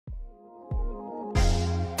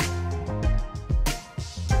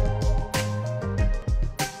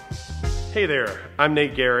Hey there, I'm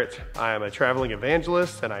Nate Garrett. I am a traveling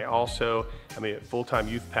evangelist and I also am a full-time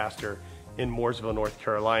youth pastor in Mooresville, North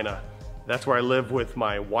Carolina. That's where I live with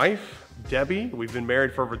my wife, Debbie. We've been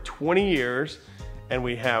married for over 20 years and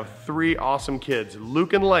we have 3 awesome kids,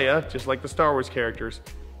 Luke and Leia, just like the Star Wars characters,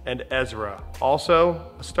 and Ezra,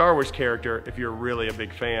 also a Star Wars character if you're really a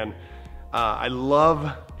big fan. I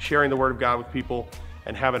love sharing the Word of God with people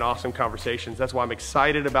and having awesome conversations. That's why I'm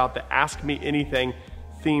excited about the Ask Me Anything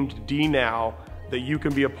themed DNOW that you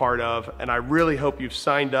can be a part of. And I really hope you've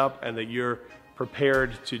signed up and that you're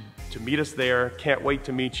prepared to meet us there. Can't wait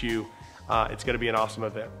to meet you. It's gonna be an awesome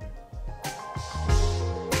event.